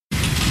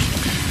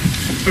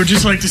I would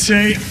just like to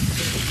say,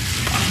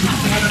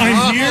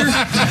 I'm here.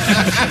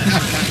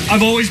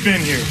 I've always been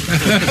here.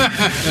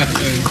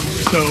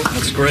 So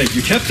That's great.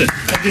 You kept it.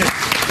 I did.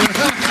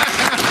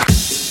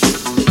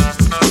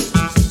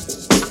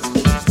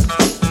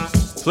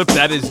 Flip,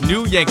 that is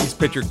new Yankees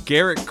pitcher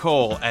Gerrit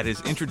Cole at his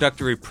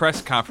introductory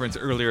press conference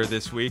earlier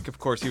this week. Of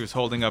course, he was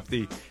holding up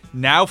the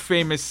now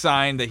famous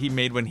sign that he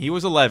made when he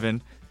was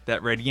 11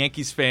 that read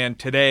Yankees fan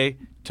today,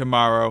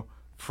 tomorrow,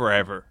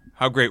 forever.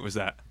 How great was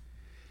that?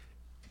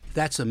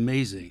 That's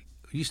amazing.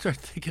 You start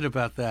thinking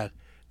about that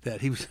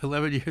he was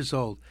 11 years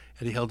old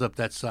and he held up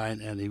that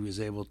sign and he was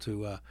able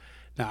to.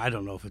 Now I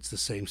don't know if it's the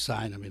same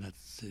sign. I mean,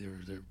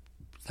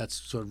 that's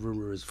sort of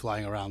rumor is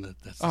flying around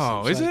that that's the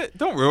Oh, same is sign. it?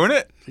 Don't ruin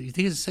it. You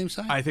think it's the same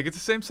sign? I think it's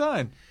the same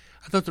sign.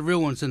 I thought the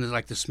real one's in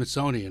like the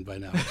Smithsonian by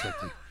now or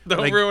something.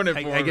 Don't ruin it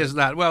for I me. guess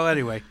not. Well,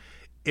 anyway,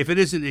 if it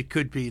isn't, it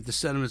could be. The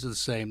sentiments are the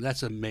same.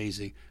 That's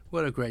amazing.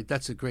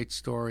 That's a great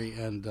story,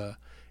 and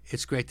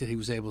it's great that he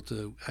was able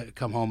to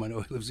come home. I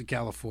know he lives in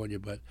California,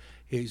 but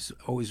he's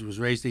always was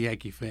raised a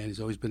Yankee fan. He's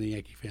always been a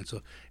Yankee fan.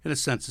 So in a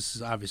sense, this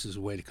is obviously a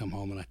way to come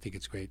home, and I think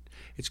it's great.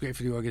 It's great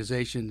for the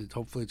organization, and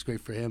hopefully it's great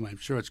for him. I'm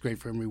sure it's great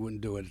for him. He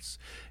wouldn't do it.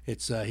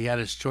 He had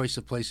his choice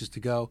of places to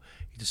go.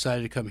 He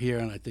decided to come here,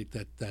 and I think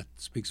that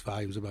speaks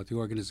volumes about the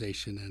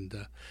organization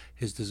and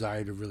his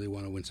desire to really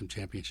want to win some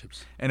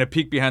championships. And a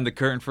peek behind the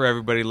curtain for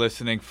everybody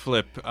listening,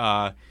 Flip.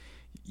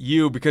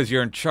 You, because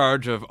you're in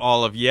charge of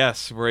all of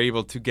Yes, were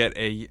able to get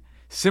a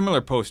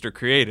similar poster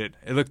created.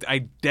 It looked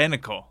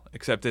identical,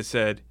 except it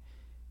said,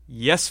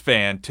 Yes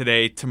fan,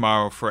 today,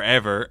 tomorrow,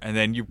 forever, and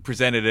then you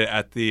presented it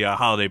at the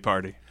holiday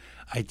party.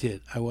 I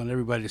did. I wanted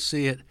everybody to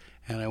see it,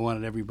 and I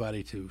wanted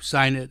everybody to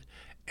sign it,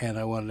 and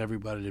I wanted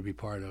everybody to be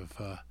part of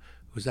who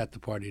was at the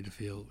party to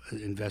feel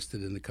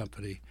invested in the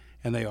company,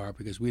 and they are,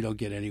 because we don't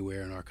get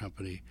anywhere in our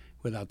company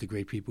without the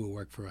great people who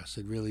work for us.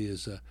 It really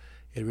is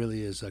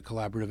a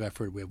collaborative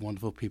effort. We have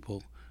wonderful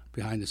people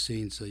behind the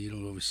scenes, so you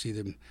don't always see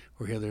them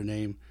or hear their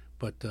name,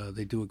 but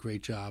they do a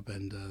great job.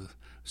 And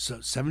so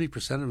 70%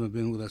 of them have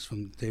been with us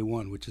from day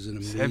one, which is an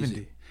amazing.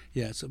 70?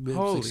 Yeah, it's Holy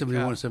like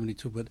 71 cow. or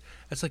 72, but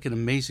that's like an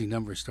amazing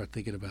number. Start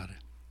thinking about it.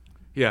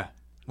 Yeah.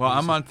 Well,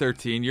 I'm on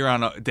 13. You're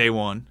on day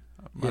one.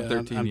 I'm on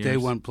 13 I'm years. day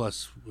one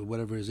plus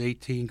whatever is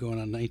 18, going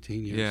on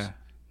 19 years. Yeah.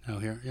 Now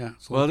here, yeah.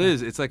 It's a Well, long it time.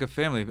 is. It's like a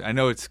family. I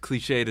know it's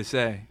cliche to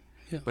say,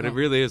 Yeah, but it well,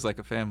 really is like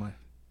a family.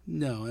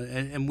 No,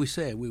 and we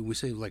say it. We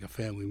say it like a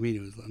family. We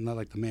mean it. Not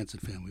like the Manson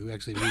family. We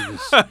actually mean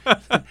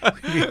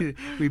this.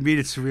 we mean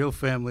it's a real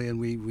family, and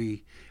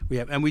we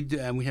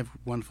have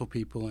wonderful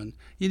people. And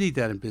you need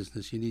that in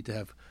business. You need to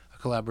have a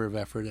collaborative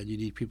effort, and you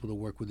need people to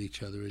work with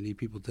each other, and you need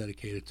people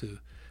dedicated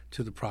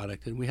to the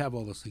product. And we have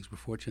all those things. We're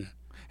fortunate.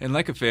 And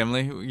like a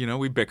family,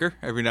 we bicker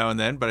every now and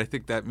then, but I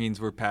think that means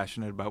we're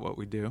passionate about what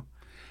we do.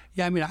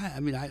 Yeah,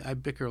 I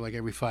bicker like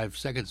every 5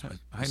 seconds I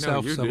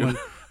know myself. you do.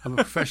 I'm a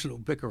professional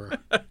bickerer.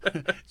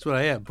 That's what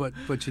I am.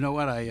 But you know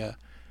what?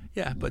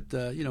 But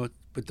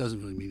it doesn't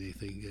really mean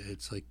anything.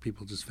 It's like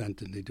people just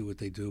vent and they do what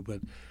they do.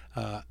 But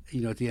at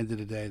the end of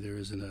the day, there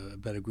isn't a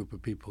better group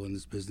of people in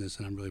this business,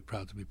 and I'm really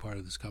proud to be part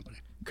of this company.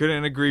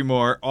 Couldn't agree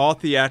more. All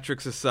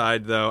theatrics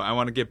aside, though, I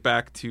want to get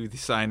back to the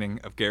signing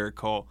of Gerrit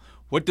Cole.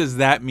 What does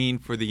that mean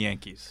for the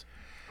Yankees?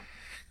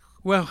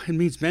 Well, it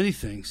means many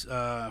things.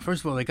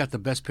 First of all, they got the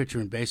best pitcher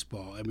in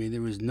baseball. I mean,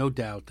 there is no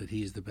doubt that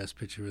he's the best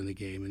pitcher in the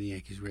game, and the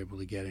Yankees were able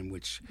to get him,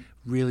 which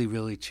really,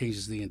 really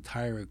changes the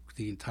entire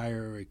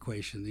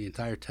equation. The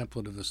entire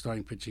template of the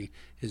starting pitching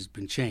has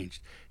been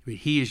changed. I mean,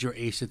 he is your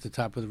ace at the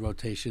top of the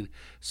rotation.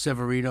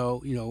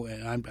 Severino,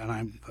 and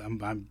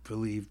I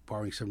believe,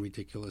 barring some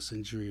ridiculous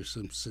injury or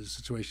some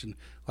situation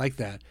like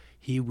that,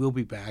 he will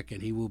be back,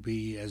 and he will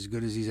be as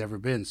good as he's ever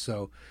been.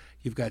 So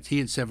you've got he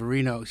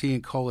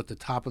and Cole at the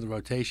top of the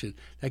rotation.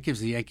 That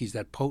gives the Yankees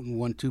that potent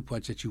 1-2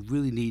 punch that you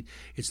really need.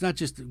 It's not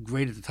just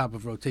great at the top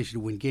of the rotation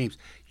to win games.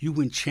 You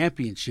win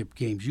championship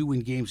games. You win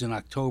games in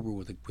October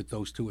with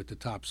those two at the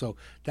top. So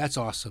that's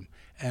awesome.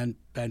 And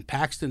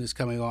Paxton is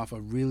coming off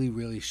a really,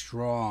 really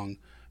strong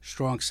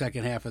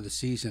second half of the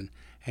season.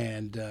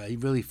 And he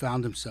really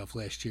found himself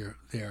last year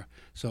there.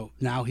 So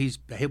now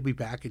he'll be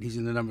back, and he's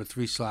in the number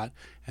 3 slot.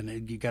 And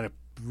then you got a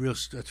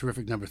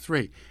terrific number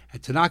 3.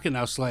 And Tanaka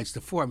now slides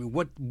to 4. I mean,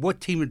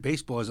 what team in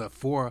baseball has a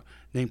 4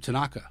 named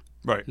Tanaka?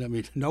 Right. I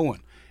mean, no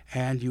one.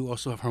 And you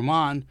also have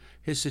Herman,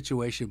 his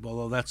situation,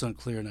 although that's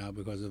unclear now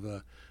because of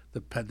the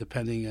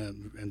pending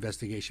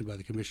investigation by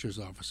the commissioner's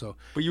office. So,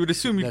 But you would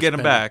assume you'd that's get him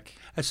pending. back.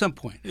 At some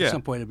point. Yeah. At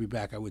some point he'll be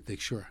back, I would think,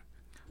 sure.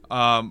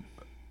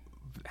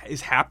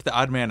 Is Happ the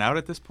odd man out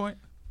at this point?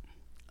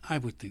 I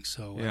would think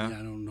so. Yeah. I mean,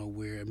 I don't know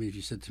where. I mean, if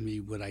you said to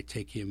me, would I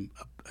take him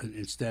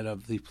instead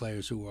of the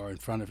players who are in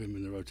front of him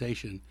in the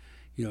rotation,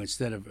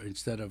 instead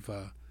of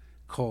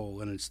Cole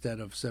and instead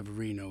of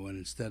Severino and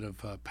instead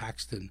of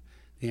Paxton,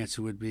 the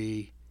answer would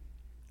be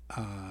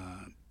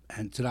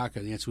and Tanaka,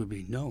 the answer would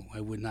be no.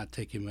 I would not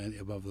take him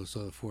above those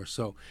other four.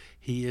 So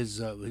he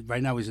is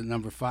right now. He's at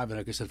number 5, and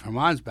like I said, if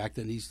Herman's back,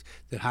 then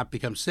Hop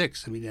becomes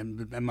 6. I mean,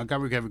 and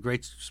Montgomery could have a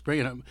great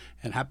spring,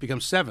 and Hop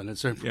becomes 7. At a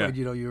certain point,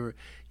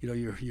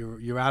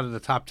 you're out of the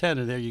top 10,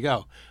 and there you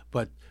go.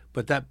 But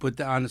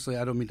honestly,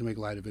 I don't mean to make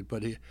light of it,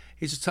 but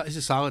he's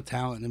a solid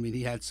talent. I mean,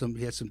 he had some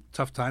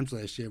tough times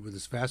last year with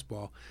his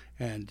fastball,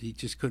 and he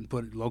just couldn't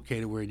put it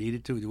located where he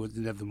needed to. He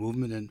didn't have the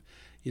movement, and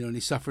he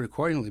suffered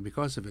accordingly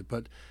because of it.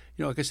 But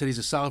like I said, he's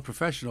a solid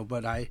professional.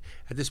 But at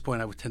this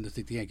point, I would tend to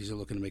think the Yankees are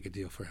looking to make a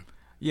deal for him.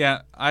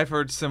 Yeah, I've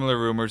heard similar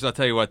rumors. I'll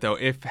tell you what, though,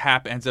 if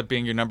Happ ends up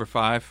being your number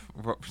 5,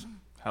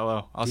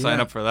 hello, I'll sign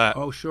up for that.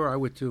 Oh, sure, I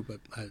would too,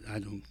 but I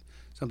don't.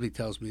 Somebody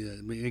tells me that.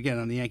 I mean, again,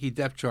 on the Yankee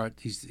depth chart,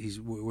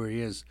 he's where he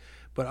is.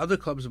 But other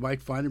clubs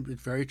might find him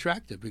very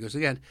attractive because,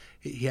 again,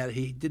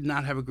 he did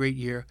not have a great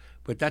year,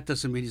 but that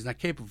doesn't mean he's not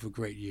capable of a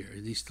great year.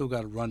 He's still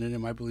got a run in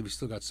him. I believe he's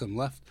still got some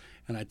left,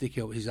 and I think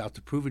he's out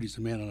to prove it. He's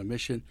a man on a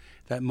mission.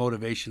 That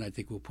motivation, I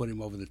think, will put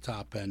him over the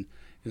top. And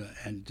I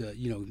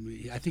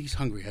think he's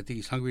hungry. I think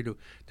he's hungry to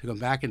come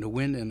back and to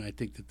win, and I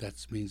think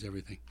that means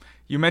everything.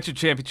 You mentioned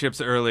championships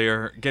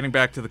earlier. Getting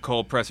back to the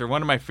Cole presser,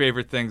 one of my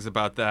favorite things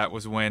about that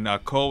was when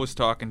Cole was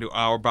talking to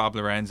our Bob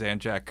Lorenz and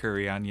Jack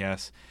Curry on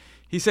Yes.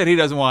 He said he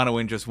doesn't want to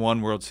win just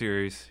one World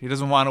Series. He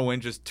doesn't want to win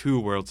just 2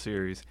 World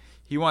Series.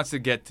 He wants to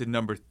get to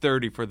number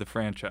 30 for the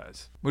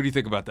franchise. What do you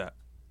think about that?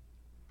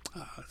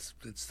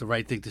 It's the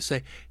right thing to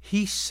say.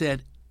 He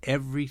said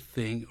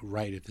everything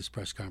right at this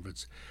press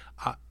conference.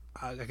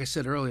 Like I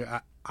said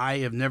earlier, I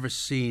have never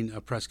seen a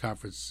press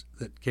conference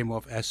that came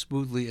off as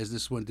smoothly as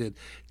this one did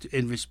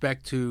in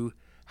respect to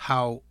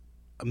how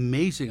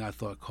amazing I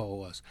thought Cole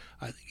was.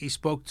 I think he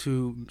spoke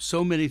to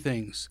so many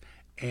things,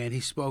 and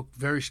he spoke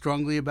very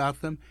strongly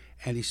about them,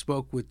 and he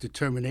spoke with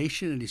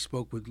determination, and he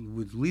spoke with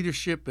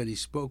leadership, and he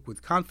spoke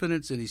with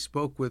confidence, and he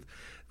spoke with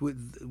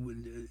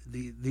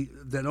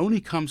that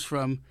only comes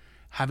from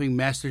having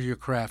mastered your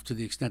craft to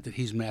the extent that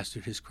he's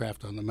mastered his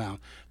craft on the mound.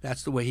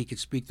 That's the way he could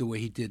speak the way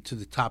he did to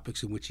the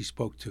topics in which he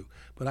spoke to.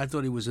 But I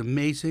thought he was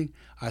amazing.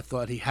 I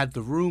thought he had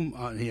the room.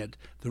 He had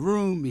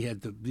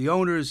the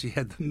owners. He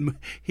had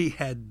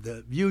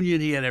the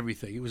union. He had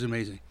everything. It was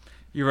amazing.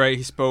 You're right.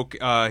 He spoke.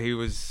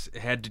 He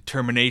had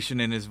determination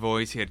in his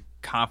voice. He had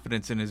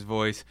confidence in his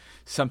voice.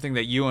 Something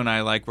that you and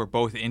I like. We're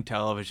both in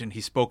television.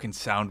 He spoke in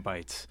sound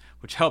bites,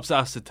 which helps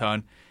us a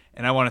ton.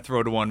 And I want to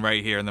throw to one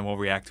right here, and then we'll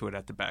react to it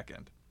at the back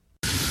end.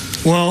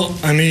 Well,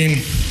 I mean,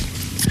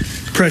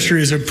 pressure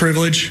is a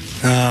privilege.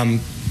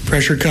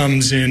 Pressure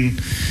comes in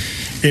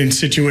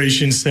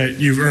situations that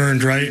you've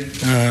earned, right?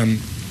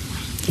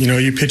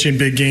 You pitch in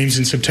big games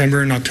in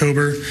September and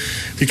October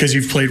because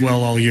you've played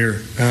well all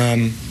year.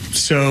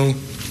 So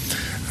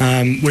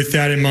with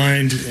that in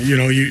mind,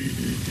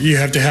 you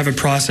have to have a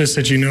process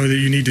that that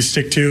you need to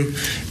stick to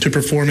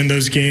perform in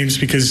those games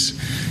because,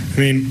 I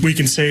mean, we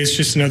can say it's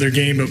just another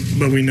game,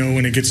 but we know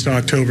when it gets to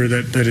October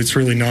that it's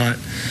really not.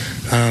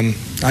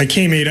 I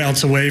came 8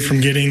 outs away from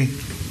getting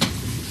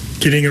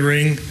a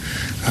ring.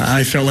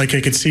 I felt like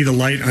I could see the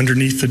light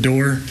underneath the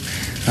door,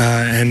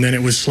 and then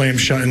it was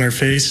slammed shut in our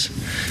face,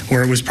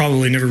 where it was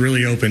probably never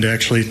really opened,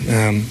 actually.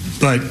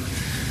 But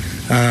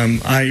I'm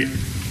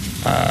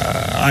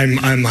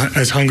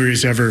as hungry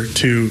as ever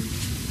to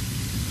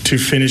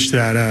finish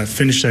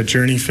that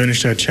journey,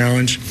 finish that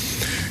challenge.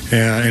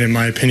 And in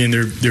my opinion,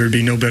 there would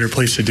be no better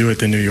place to do it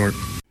than New York.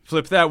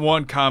 Flip, that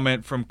one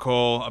comment from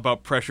Cole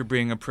about pressure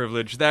being a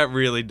privilege, that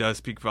really does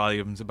speak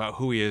volumes about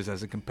who he is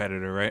as a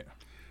competitor, right?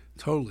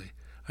 Totally.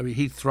 I mean,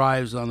 he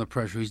thrives on the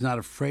pressure. He's not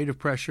afraid of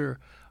pressure.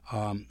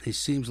 It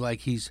seems like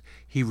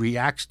he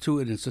reacts to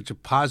it in such a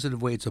positive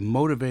way. It's a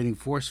motivating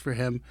force for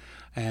him.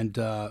 And,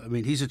 I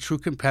mean, he's a true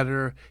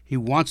competitor. He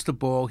wants the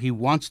ball. He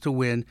wants to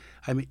win.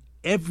 I mean,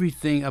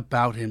 everything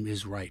about him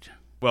is right.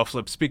 Well,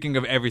 Flip, speaking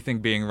of everything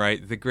being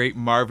right, the great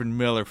Marvin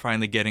Miller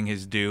finally getting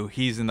his due.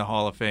 He's in the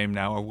Hall of Fame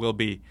now, or will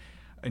be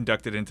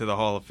inducted into the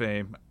Hall of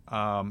Fame.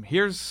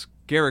 Here's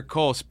Gerrit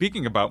Cole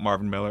speaking about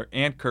Marvin Miller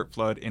and Curt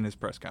Flood in his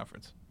press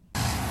conference.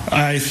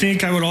 I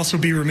think I would also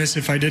be remiss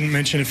if I didn't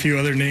mention a few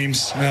other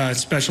names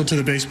special to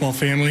the baseball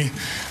family.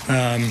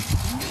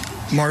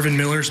 Marvin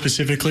Miller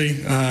specifically.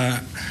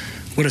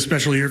 What a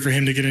special year for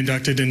him to get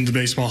inducted into the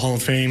Baseball Hall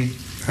of Fame.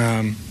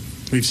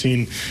 We've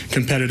seen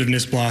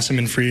competitiveness blossom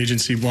and free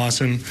agency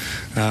blossom,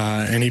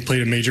 and he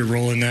played a major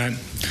role in that.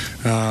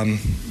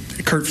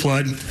 Curt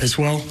Flood as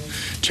well,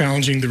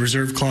 challenging the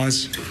reserve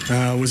clause,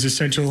 was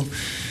essential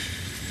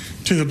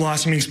to the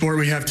blossoming sport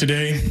we have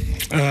today.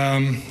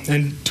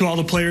 And to all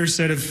the players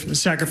that have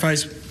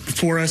sacrificed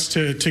for us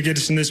to get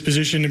us in this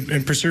position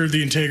and preserve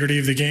the integrity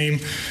of the game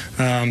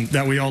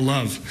that we all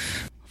love.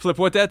 Flip,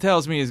 what that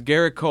tells me is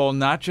Gerrit Cole,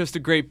 not just a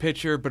great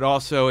pitcher, but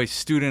also a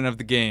student of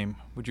the game.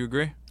 Would you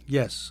agree?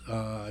 Yes.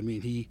 I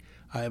mean,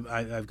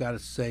 I've got to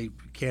say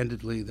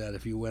candidly that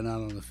if you went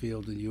out on the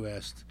field and you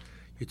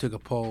took a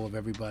poll of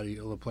everybody,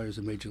 all the players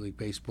in Major League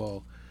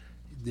Baseball,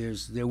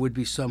 there would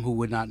be some who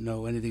would not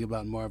know anything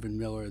about Marvin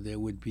Miller. There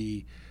would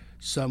be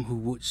some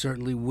who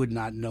certainly would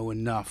not know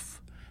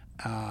enough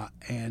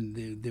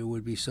and there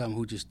would be some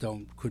who just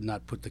could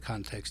not put the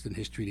context and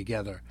history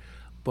together.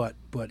 But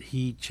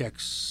he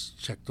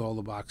checked all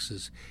the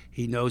boxes.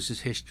 He knows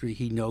his history.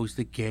 He knows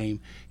the game.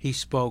 He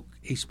spoke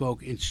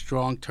in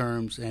strong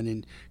terms and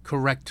in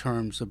correct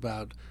terms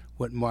about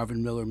what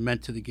Marvin Miller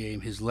meant to the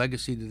game, his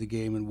legacy to the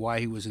game, and why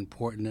he was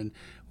important, and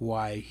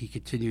why he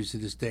continues to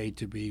this day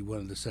to be one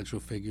of the central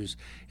figures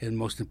and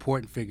most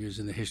important figures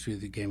in the history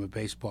of the game of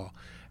baseball.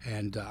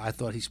 And I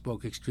thought he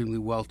spoke extremely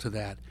well to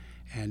that.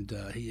 And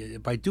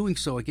by doing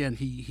so, again,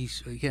 he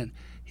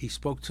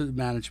spoke to the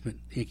management,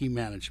 Yankee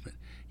management.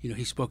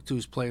 He spoke to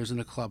his players in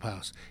the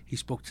clubhouse. He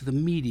spoke to the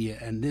media,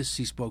 and he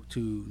spoke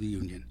to the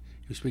union.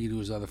 He was speaking to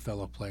his other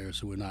fellow players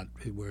who were not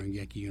wearing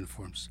Yankee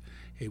uniforms.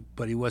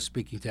 But he was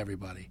speaking to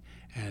everybody.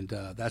 And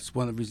that's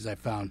one of the reasons I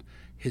found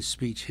his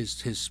speech,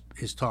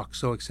 his talk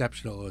so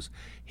exceptional, was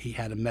he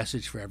had a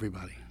message for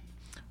everybody.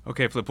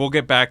 Okay, Flip, we'll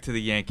get back to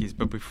the Yankees.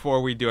 But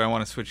before we do, I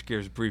want to switch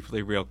gears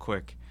briefly real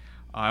quick.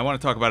 I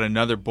want to talk about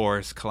another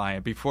Boras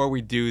client. Before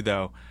we do,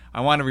 though,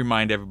 I want to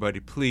remind everybody,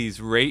 please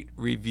rate,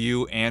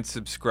 review, and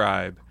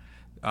subscribe.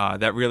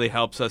 That really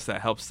helps us.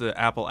 That helps the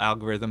Apple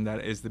algorithm.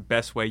 That is the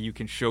best way you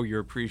can show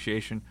your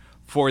appreciation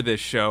for this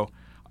show.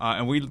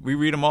 And we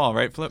read them all,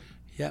 right, Flip?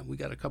 Yeah, we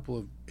got a couple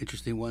of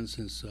interesting ones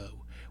since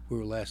we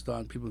were last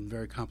on. People have been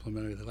very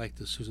complimentary. They like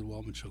the Susan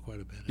Waldman show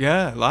quite a bit.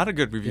 Yeah, a lot of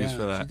good reviews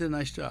for that. She did a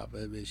nice job.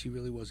 I mean, she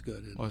really was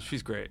good. And, well,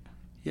 she's great.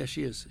 Yeah,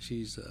 she is.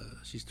 She's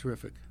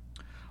terrific.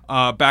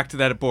 Back to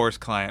that Boras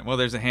client. Well,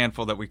 there's a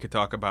handful that we could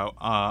talk about.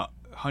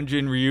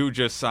 Hyun-Jin Ryu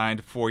just signed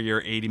a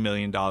 4-year, $80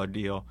 million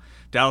deal.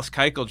 Dallas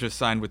Keuchel just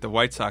signed with the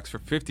White Sox for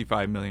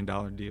 $55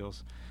 million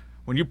deals.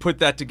 When you put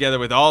that together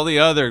with all the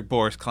other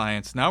Boras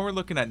clients, now we're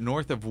looking at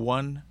north of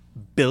 $1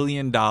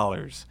 billion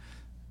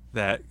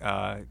that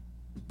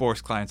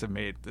Boras clients have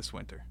made this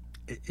winter.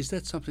 Is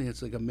that something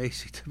that's like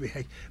amazing to me?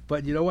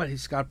 But you know what?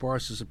 Scott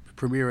Boras is a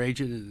premier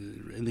agent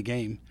in the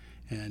game.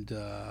 And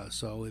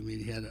so, I mean,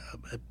 he had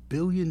 $1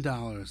 billion.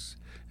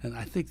 And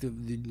I think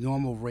the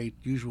normal rate,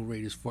 usual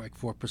rate is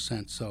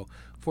 4%. So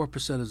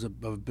 4% is of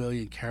 $1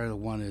 billion, carry the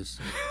one is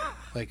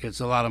like it's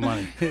a lot of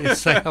money.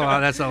 It's like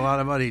that's a lot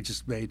of money he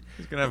just made.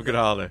 He's going to have a good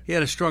holiday. He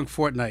had a strong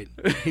fortnight.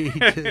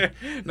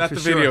 Not the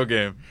video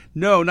game.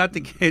 No, not the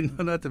game.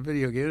 No, not the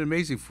video game. An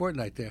amazing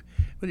fortnight there.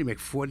 What do you make,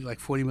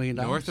 $40 million?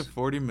 North of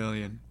 $40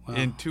 million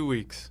in 2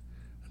 weeks.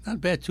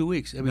 Not bad, 2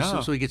 weeks. I mean,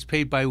 No. so he gets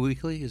paid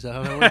bi-weekly? Is that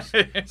how that works?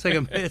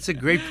 It's a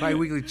great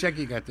bi-weekly check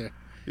you got there.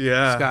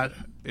 Yeah. Scott.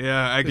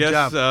 Yeah, I Good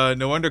guess job.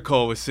 no wonder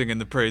Cole was singing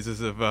the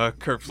praises of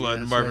Kurt Flood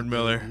and Marvin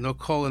Miller. No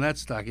coal in that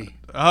stocking.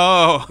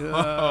 Oh.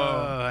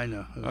 I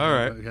know. All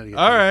right. We gotta get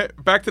All that.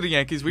 right. Back to the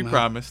Yankees. We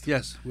promised.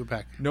 Yes, we're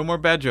back. No more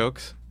bad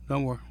jokes. No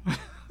more.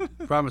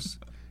 Promise.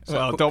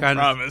 Well, don't kind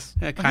promise.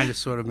 Kind of,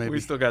 sort of, maybe. We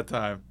still got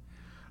time.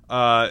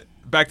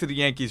 Back to the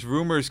Yankees.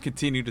 Rumors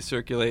continue to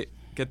circulate.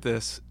 Get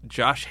this,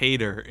 Josh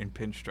Hader in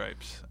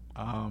pinstripes.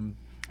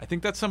 I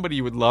think that's somebody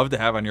you would love to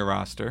have on your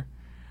roster.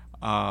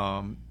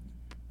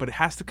 But it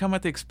has to come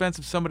at the expense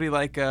of somebody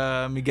like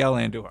Miguel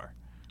Andujar.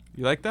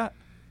 You like that?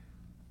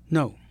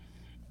 No.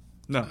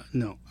 No.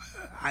 No.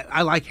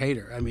 I like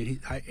Hader. I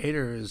mean,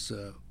 Hader is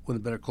one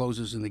of the better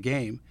closers in the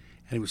game,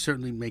 and he would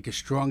certainly make a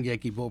strong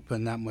Yankee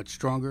bullpen that much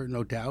stronger,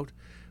 no doubt.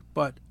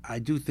 But I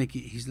do think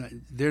he's not.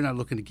 They're not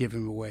looking to give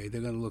him away.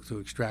 They're going to look to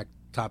extract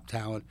top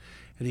talent,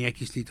 and the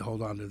Yankees need to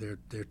hold on to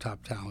their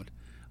top talent.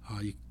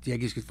 The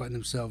Yankees could find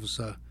themselves,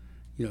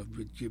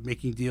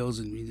 making deals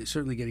and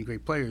certainly getting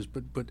great players,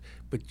 but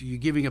you're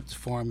giving up the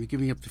farm, you're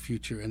giving up the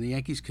future, and the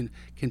Yankees can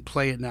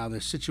play it now. They're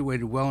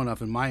situated well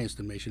enough, in my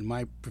estimation,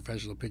 my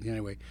professional opinion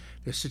anyway.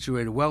 They're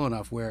situated well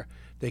enough where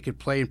they could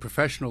play in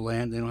professional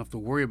land. They don't have to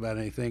worry about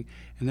anything,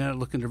 and they're not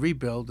looking to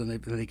rebuild.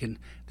 And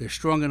they're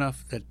strong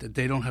enough that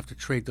they don't have to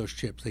trade those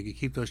chips. They can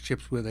keep those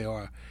chips where they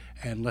are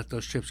and let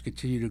those chips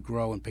continue to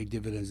grow and pay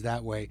dividends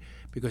that way.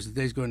 Because the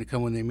day's going to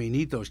come when they may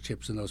need those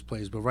chips and those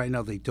players, but right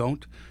now they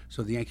don't.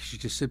 So the Yankees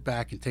should just sit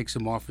back and take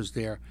some offers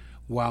there,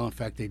 while in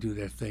fact they do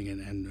their thing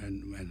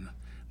and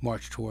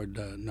march toward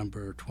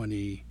number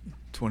 20,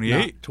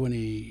 28.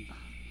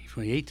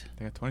 28.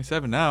 They got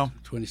 27 now.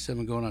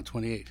 27 going on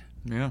 28.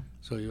 Yeah.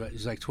 So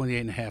it's like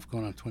 28 and a half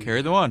going on 28.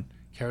 Carry the one.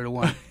 Carry the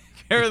one.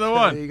 Carry the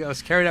one. There you go.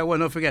 Let's carry that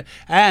one. Don't forget.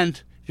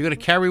 And if you're going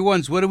to carry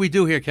ones, what do we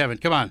do here, Kevin?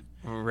 Come on.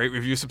 Rate,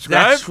 review,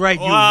 subscribe. That's right.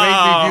 You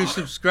Wow. rate, review,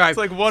 subscribe. It's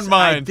like one I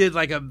mind. did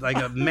like a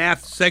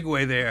math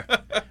segue there.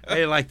 I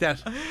didn't like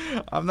that.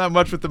 I'm not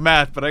much with the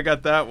math, but I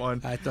got that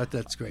one. I thought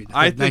that's great.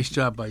 I Nice think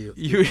job by you.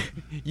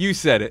 You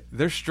said it.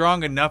 They're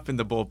strong enough in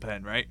the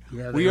bullpen, right?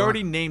 Yeah, we they are.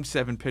 already named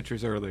 7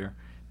 pitchers earlier.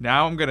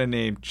 Now I'm going to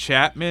name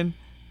Chapman,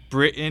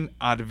 Britton,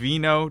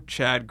 Ottavino,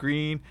 Chad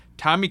Green.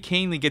 Tommy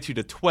Kahnle gets you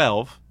to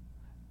 12.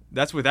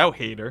 That's without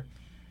Hader.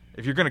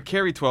 If you're going to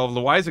carry 12,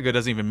 Loaizaga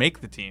doesn't even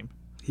make the team.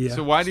 Yeah,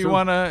 So why it's do you true.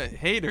 want a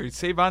Hader?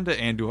 Save on to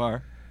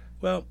Andujar.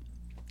 Well,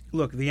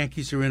 Look, the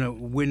Yankees are in a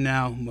win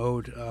now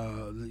mode.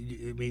 I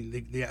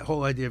mean, the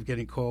whole idea of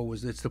getting Cole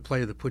was it's the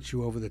player that puts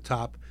you over the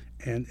top.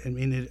 And I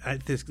mean,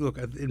 look,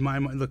 in my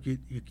mind, look, you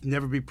can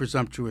never be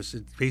presumptuous.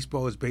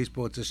 Baseball is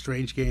baseball. It's a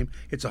strange game.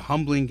 It's a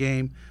humbling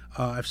game.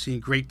 I've seen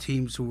great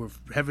teams who were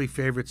heavy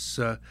favorites,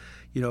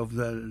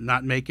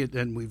 not make it,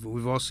 and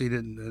we've all seen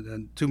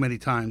it too many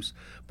times.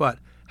 But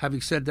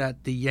having said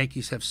that, the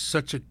Yankees have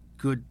such a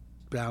good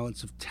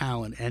balance of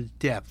talent and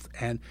depth,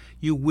 and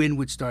you win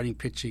with starting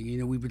pitching. You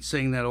know, we've been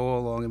saying that all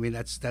along. I mean,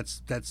 that's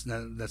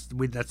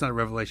not a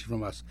revelation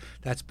from us.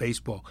 That's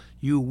baseball.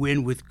 You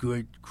win with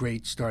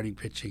great starting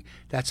pitching.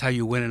 That's how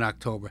you win in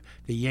October.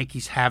 The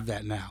Yankees have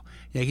that now.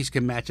 Yankees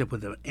can match up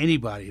with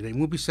anybody. They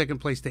won't be second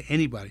place to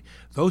anybody.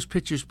 Those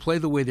pitchers play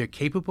the way they're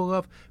capable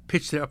of,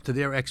 pitch up to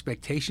their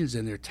expectations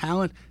and their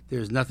talent.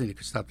 There's nothing that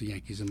could stop the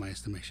Yankees in my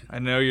estimation. I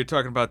know you're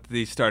talking about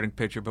the starting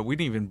pitcher, but we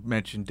didn't even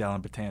mention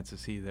Dellin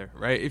Betances either,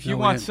 right? If you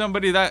want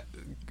somebody that,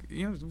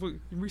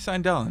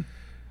 re-sign Dellin.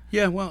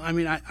 Yeah, well, I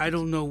mean, I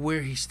don't know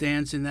where he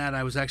stands in that.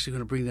 I was actually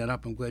going to bring that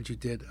up. I'm glad you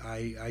did.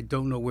 I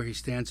don't know where he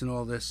stands in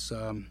all this.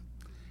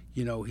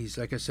 He's,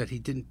 like I said, he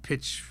didn't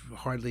pitch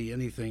hardly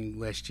anything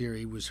last year.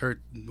 He was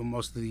hurt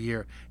most of the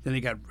year. Then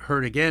he got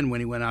hurt again when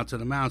he went out to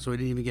the mound, so he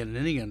didn't even get an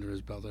inning under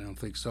his belt, I don't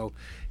think. So,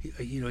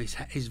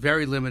 he's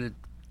very limited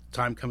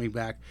time coming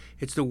back.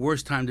 It's the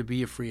worst time to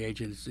be a free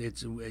agent.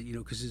 It's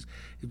because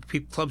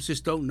clubs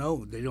just don't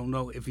know. They don't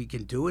know if he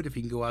can do it, if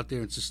he can go out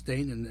there and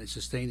sustain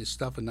his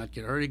stuff and not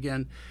get hurt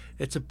again.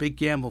 It's a big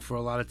gamble for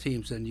a lot of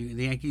teams. And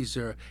the Yankees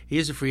he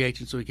is a free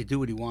agent, so he can do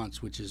what he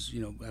wants, which is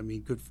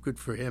good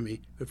for him,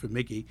 good for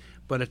Mickey.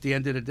 But at the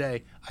end of the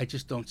day, I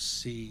just don't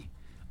see.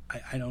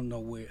 I don't know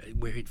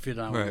where he'd fit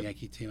on the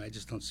Yankee team. I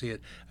just don't see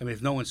it. I mean,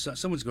 if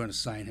someone's going to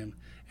sign him,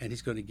 and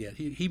he's going to get,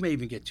 he may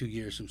even get 2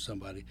 years from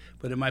somebody,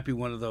 but it might be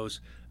one of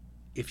those.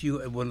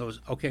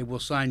 Okay, we'll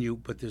sign you,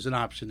 but there's an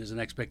option, there's an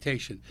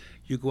expectation.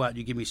 You go out and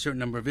you give me a certain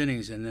number of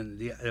innings, and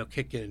then they'll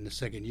kick it in the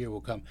second year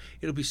will come.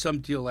 It'll be some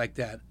deal like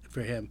that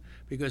for him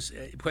because,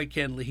 quite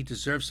candidly, he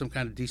deserves some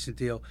kind of decent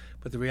deal.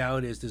 But the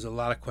reality is there's a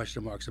lot of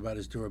question marks about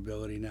his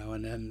durability now,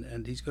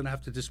 and he's going to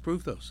have to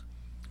disprove those.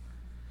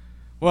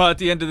 Well, at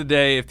the end of the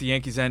day, if the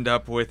Yankees end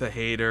up with a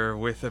Hader,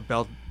 with a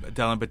Dellin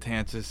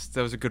Betances,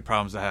 those are good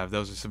problems to have.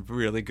 Those are some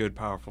really good,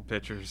 powerful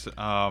pitchers.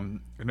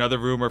 Another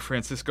rumor,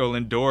 Francisco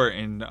Lindor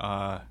in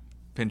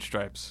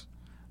pinstripes.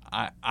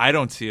 I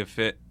don't see a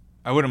fit.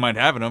 I wouldn't mind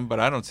having him, but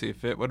I don't see a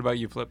fit. What about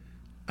you, Flip?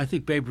 I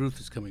think Babe Ruth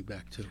is coming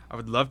back, too. I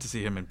would love to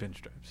see him in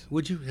pinstripes.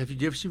 Would you?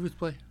 Did you ever see Ruth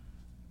play?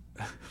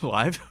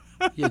 Live?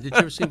 Yeah, did you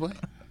ever see him play?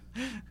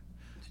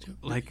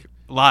 Like,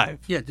 live?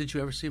 Yeah, did you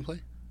ever see him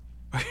play?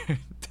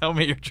 Tell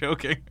me you're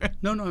joking.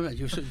 No, did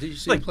you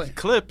see him play?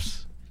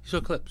 Clips. You saw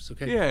clips,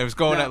 okay. Yeah, it was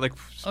going at like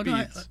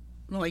speeds.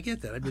 I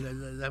get that. I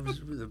mean, that was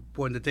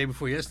born the day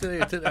before yesterday.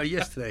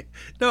 Yesterday.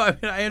 No, I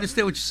mean, I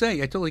understand what you're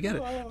saying. I totally get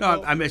it.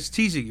 No, I'm just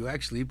teasing you,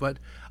 actually, but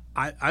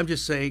I'm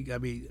just saying, I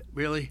mean,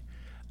 really?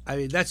 I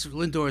mean,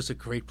 Lindor is a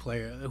great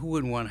player. Who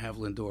wouldn't want to have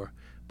Lindor?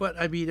 But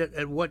I mean,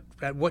 at what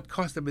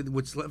cost? I mean,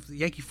 what's left? The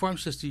Yankee farm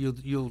system,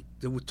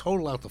 they would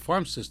total out the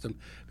farm system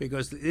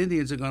because the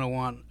Indians are going to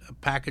want a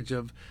package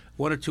of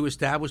one or two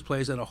established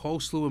players and a whole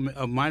slew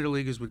of minor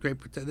leaguers with great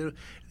protection.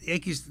 The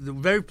Yankees, the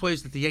very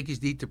players that the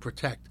Yankees need to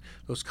protect,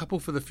 those couple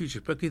for the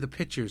future, particularly the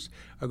pitchers,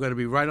 are going to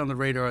be right on the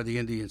radar of the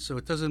Indians. So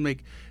it doesn't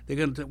make they're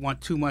going to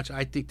want too much,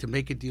 I think, to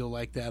make a deal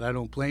like that. I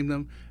don't blame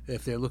them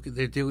if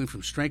they're dealing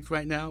from strength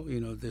right now.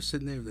 They're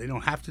sitting there. They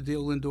don't have to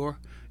deal Lindor.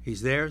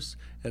 He's theirs.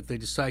 If they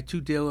decide to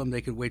deal him,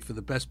 they can wait for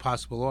the best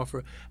possible offer.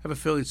 I have a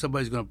feeling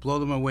somebody's going to blow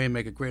them away and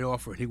make a great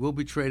offer, and he will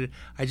be traded.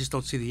 I just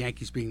don't see the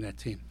Yankees being that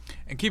team.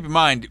 And keep in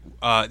mind,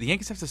 the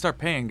Yankees have to start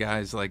paying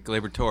guys like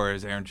Gleyber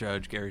Torres, Aaron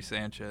Judge, Gary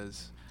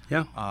Sanchez.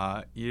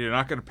 Yeah. You're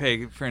not going to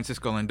pay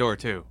Francisco Lindor,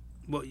 too.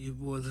 Well,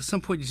 at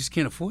some point, you just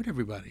can't afford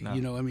everybody.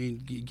 No. I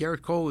mean,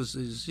 Garrett Cole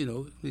is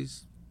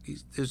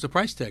there's a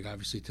price tag,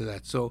 obviously, to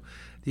that. So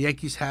the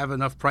Yankees have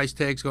enough price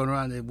tags going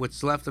around. And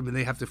what's left, I mean,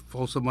 they have to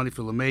pull some money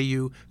for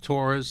LeMahieu,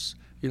 Torres.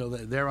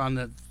 They're on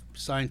the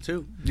sign,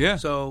 too. Yeah.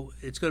 So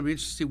it's going to be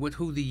interesting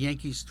who the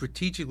Yankees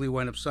strategically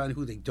wind up signing,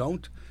 who they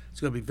don't.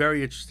 It's going to be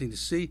very interesting to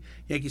see.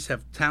 Yankees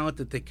have talent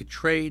that they could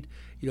trade.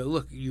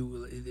 Look,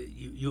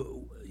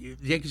 the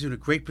Yankees are in a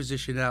great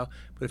position now,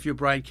 but if you're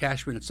Brian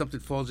Cashman and something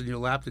falls in your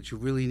lap that you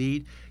really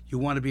need, you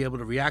want to be able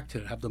to react to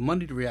it, have the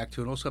money to react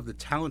to it, and also have the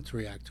talent to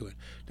react to it.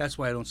 That's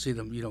why I don't see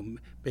them,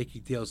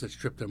 making deals that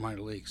strip their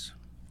minor leagues.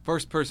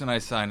 First person I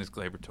sign is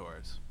Gleyber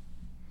Torres.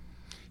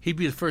 He'd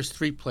be the first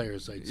three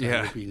players I'd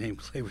say would be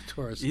named Gleyber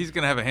Torres. He's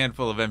going to have a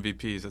handful of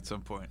MVPs at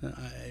some point.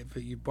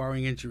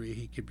 Barring injury,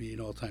 he could be an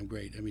all-time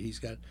great. I mean,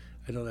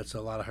 I know that's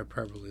a lot of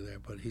hyperbole there,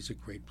 but he's a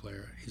great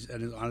player. He's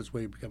on his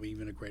way to becoming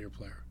even a greater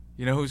player.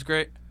 You know who's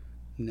great?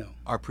 No.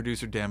 Our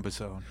producer, Dan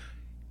Bassone.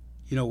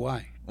 You know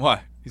why?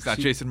 Why? He's not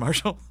Jason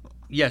Marshall?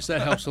 Yes,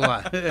 that helps a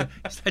lot.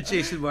 He's not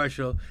Jason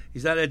Marshall.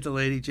 He's not Ed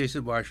Delaney,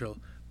 Jason Marshall.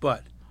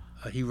 But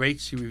he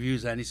rates, he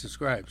reviews, and he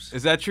subscribes.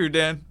 Is that true,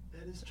 Dan?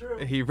 That is true.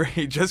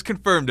 He just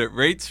confirmed it.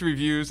 Rates,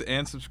 reviews,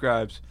 and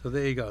subscribes. So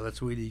there you go.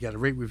 That's what we need. You got to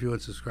rate, review,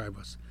 and subscribe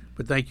us.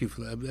 But thank you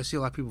for that. I see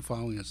a lot of people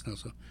following us now,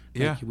 so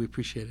thank you. We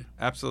appreciate it.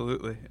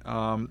 Absolutely.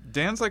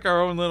 Dan's like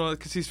our own little,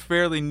 because he's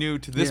fairly new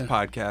to this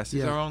podcast.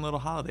 He's our own little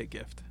holiday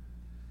gift.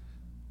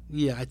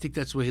 Yeah, I think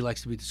that's what he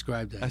likes to be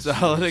described as. As a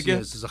holiday gift?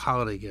 Yes, as a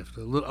holiday gift.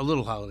 A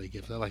little holiday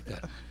gift. I like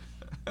that.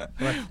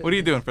 What are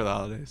you doing for the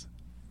holidays?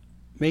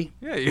 Me?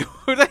 Yeah, you.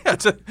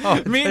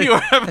 Me and you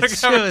are having a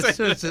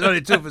conversation. It's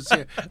only two of us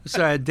here.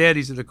 Sorry,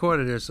 Daddy's in the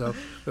corner there, so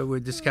we're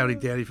discounting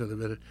Daddy for the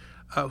minute.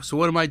 So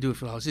what am I doing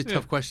for the holidays? These are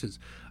tough questions.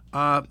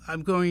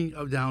 I'm going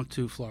down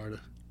to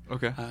Florida.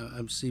 Okay.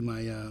 I'm seeing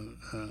my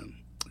going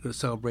to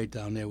celebrate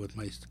down there with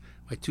my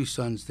two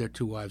sons, their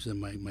two wives,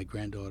 and my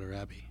granddaughter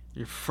Abby.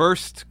 Your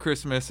first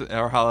Christmas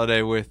or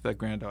holiday with a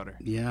granddaughter.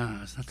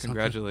 Yeah, it's not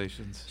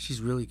Congratulations. something.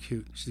 She's really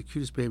cute. She's the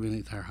cutest baby in the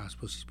entire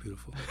hospital. She's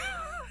beautiful.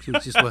 She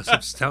was just, I'm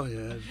just telling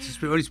you.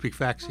 We only speak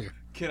facts here.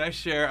 Can I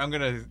share? I'm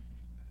gonna.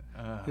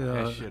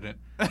 I shouldn't.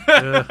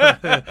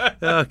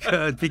 Oh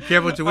God! Be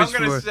careful what you wish for.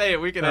 I'm gonna say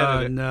it. We can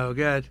edit it. No,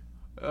 God.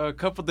 A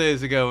couple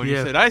days ago, when you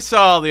said, "I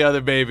saw all the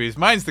other babies.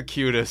 Mine's the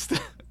cutest,"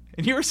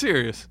 and you were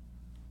serious.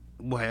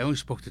 Well, I only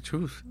spoke the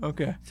truth.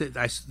 Okay.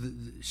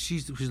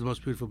 She's the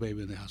most beautiful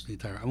baby in the house, the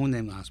entire. I won't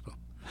name the hospital,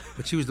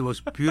 but she was the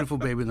most beautiful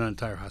baby in the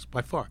entire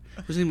hospital by far.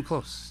 It wasn't even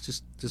close.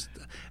 Just,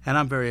 and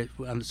I'm very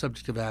on the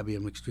subject of Abby.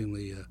 I'm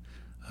extremely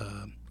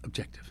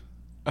objective.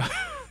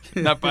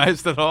 Not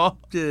biased at all.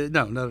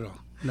 No, not at all.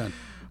 None.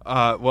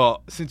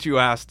 Well, since you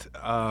asked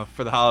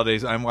for the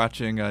holidays, I'm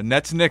watching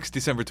Nets-Knicks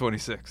December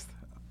 26th.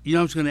 You know,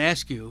 I was going to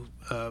ask you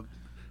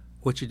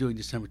what you're doing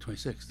December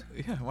 26th.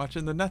 Yeah,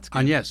 watching the Nets game.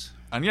 On Yes.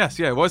 On Yes,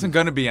 yeah. It wasn't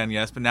going to be on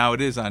Yes, but now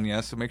it is on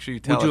Yes, so make sure you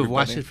tell everybody. Would you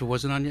have everybody. watched it if it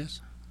wasn't on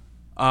Yes?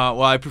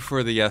 Well, I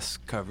prefer the Yes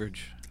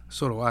coverage.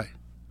 So do I.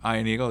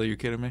 Iron Eagle, are you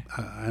kidding me?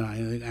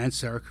 And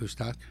Sarah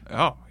Kustok.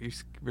 Oh,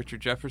 he's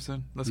Richard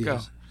Jefferson. Let's go.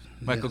 Yes.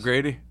 Michael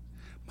Grady.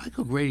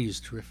 Michael Grady is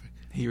terrific.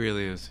 He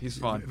really is. He's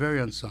fun. Very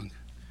unsung.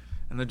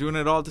 And they're doing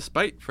it all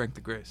despite Frank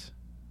the Grace.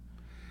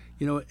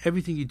 You know,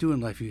 everything you do in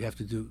life you have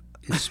to do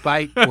in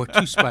spite or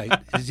to spite.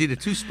 It's either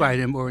to spite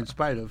him or in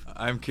spite of.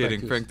 I'm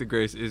kidding. Frank the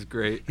Grace is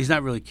great. He's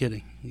not really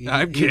kidding.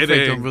 I'm kidding. He and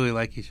Frank don't really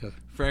like each other.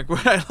 Frank,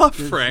 I love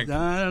Frank.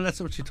 No, that's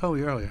what you told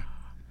me earlier.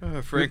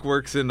 Frank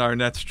works in our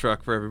Nets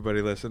truck for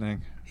everybody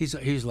listening. He's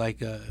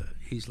like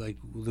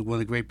one of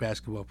the great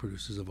basketball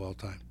producers of all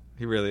time.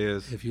 He really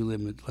is. If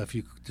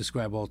you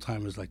describe all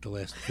time as like the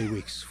last 3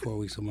 weeks, 4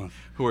 weeks a month.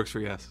 Who works for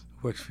Yes?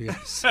 Works for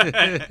Yes.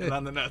 And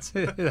on the Nets.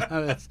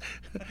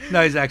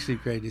 No, he's actually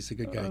great. He's a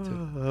good guy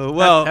too.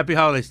 Well, happy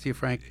holidays to you,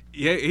 Frank.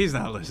 Yeah, he's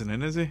not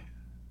listening, is he?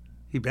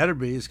 He better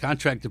be. His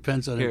contract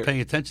depends on him paying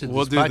attention to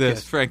We'll this do podcast.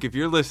 this, Frank. If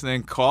you're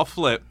listening, call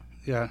Flip.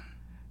 Yeah.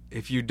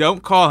 If you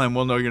don't call him,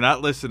 we'll know you're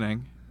not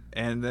listening.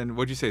 And then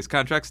what'd you say? His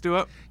contract's due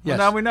up? Yes.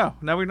 Well, now we know.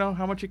 Now we know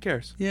how much he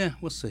cares. Yeah,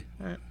 we'll see.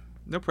 All right.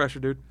 No pressure,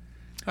 dude.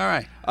 All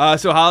right.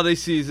 So holiday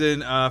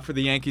season for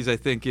the Yankees, I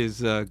think,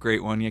 is a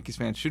great one. Yankees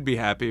fans should be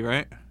happy,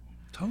 right?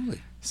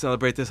 Totally.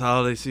 Celebrate this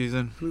holiday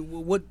season.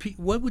 What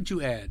would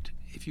you add?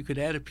 If you could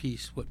add a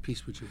piece, what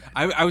piece would you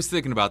add? I was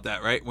thinking about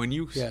that, right? When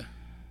you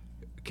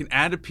can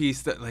add a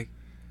piece that, like,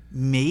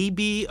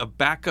 maybe a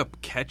backup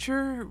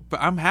catcher,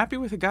 but I'm happy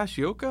with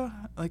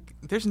Higashioka. Like,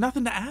 there's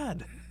nothing to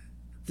add.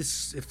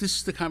 If this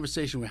is the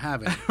conversation we're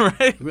having,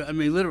 right? I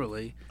mean,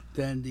 literally,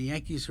 then the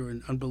Yankees are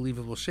in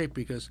unbelievable shape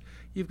because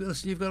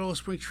you've got all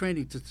spring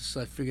training to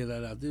figure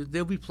that out.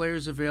 There'll be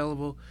players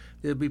available.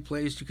 There'll be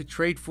players you could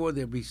trade for.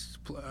 There'll be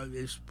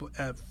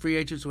free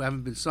agents who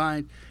haven't been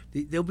signed.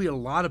 There'll be a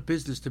lot of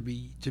business to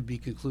be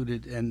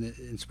concluded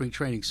in spring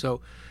training. So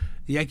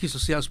the Yankees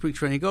will see how spring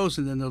training goes,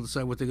 and then they'll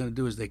decide what they're going to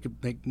do. Is they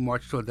could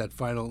march toward their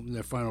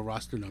final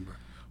roster number.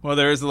 Well,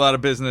 there is a lot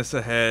of business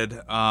ahead.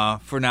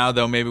 For now,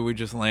 though, maybe we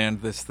just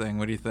land this thing.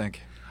 What do you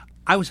think?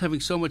 I was having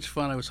so much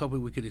fun. I was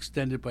hoping we could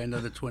extend it by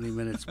another 20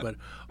 minutes, but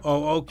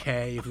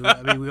okay.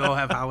 I mean, we all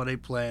have holiday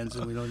plans,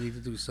 and we don't need to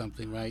do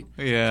something, right?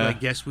 Yeah. So I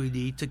guess we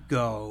need to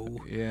go.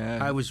 Yeah.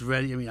 I was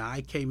ready. I mean,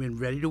 I came in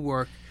ready to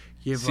work.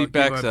 Give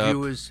our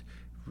viewers.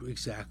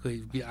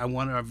 Exactly. I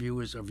want our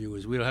viewers. We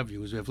don't have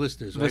viewers. We have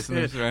listeners. Right?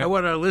 Listeners, right? I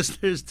want our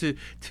listeners to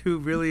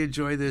really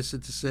enjoy this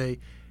and to say,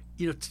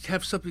 to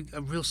have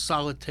a real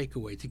solid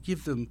takeaway, to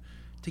give them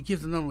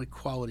not only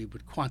quality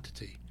but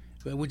quantity.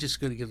 But we're just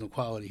going to give them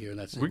quality here, and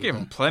that's it. We gave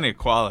them plenty of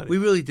quality. We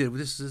really did.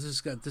 This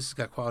has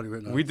got quality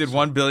written on it. We did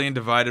 1 billion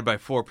divided by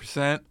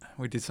 4%.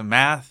 We did some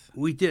math.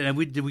 We did, and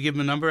did we give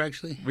them a number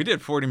actually? We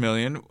did 40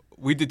 million.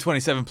 We did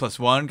 27 plus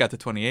 1, got to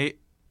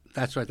 28.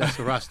 That's right. That's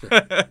the roster.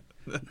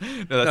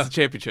 No, that's the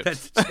championship.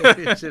 That's the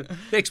championship.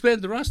 They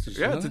expanded the rosters.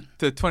 Yeah,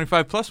 to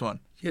 25 plus 1.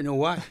 You know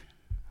why?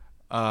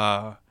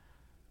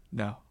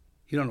 No.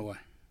 You don't know why?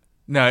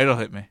 No, it'll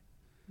hit me.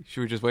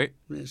 Should we just wait?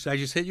 Should I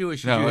just hit you, or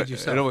should you hit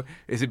yourself?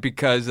 Is it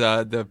because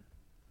the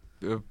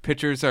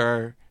teams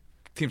are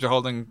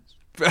holding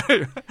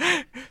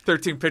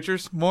 13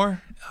 pitchers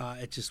more?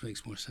 It just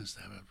makes more sense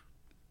to have it.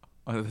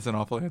 Oh, that's an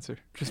awful answer.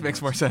 Just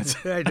makes more sense.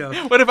 I know.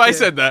 What if I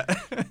said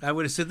that? I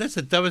would have said that's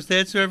the dumbest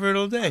answer ever in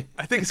all day.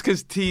 I think it's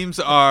because teams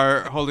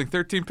are holding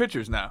 13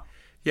 pitchers now.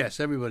 Yes,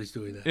 everybody's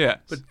doing that. Yeah.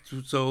 But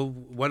so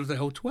why don't they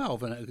hold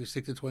 12 and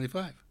stick to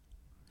 25?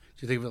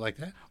 you think of it like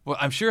that? Well,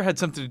 I'm sure it had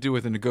something to do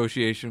with a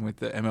negotiation with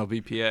the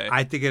MLBPA.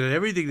 I think it had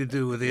everything to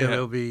do with the Yeah.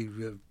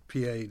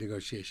 MLB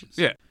negotiations.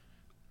 Yeah.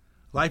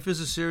 Life is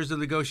a series of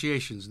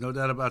negotiations, no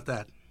doubt about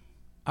that.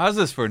 How's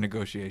this for a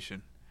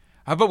negotiation?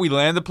 How about we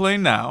land the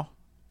plane now,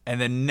 and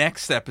the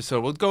next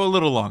episode we'll go a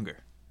little longer.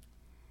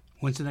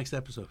 When's the next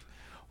episode?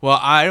 Well,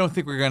 I don't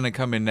think we're going to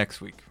come in next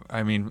week.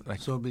 I mean,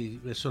 like, So it'll be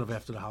sort of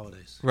after the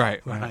holidays.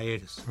 right, We're on right,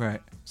 hiatus. right.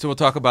 So we'll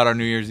talk about our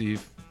New Year's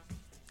Eve.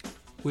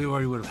 We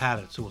already would have had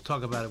it, so we'll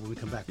talk about it when we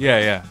come back. Yeah,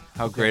 yeah.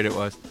 How great it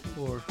was.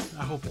 Or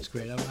I hope it's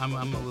great. I'm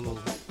a little,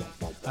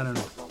 I don't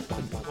know.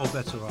 All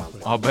bets are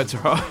off. All bets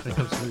are off. When it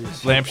comes to New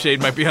Year's.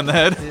 Lampshade might be on the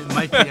head. It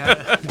might be.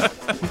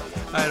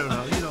 I don't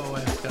know. You know,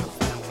 I've got a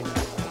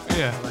family.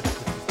 Yeah.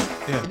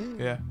 Life's different.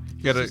 Yeah. You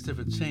It's gotta. just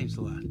different. Changed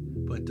a lot.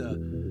 But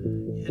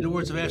in the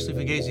words of Ashley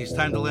Fugazi, it's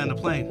time to land the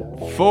plane.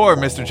 For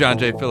Mr. John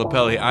J.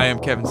 Filippelli, I am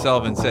Kevin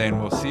Sullivan saying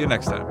we'll see you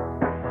next time.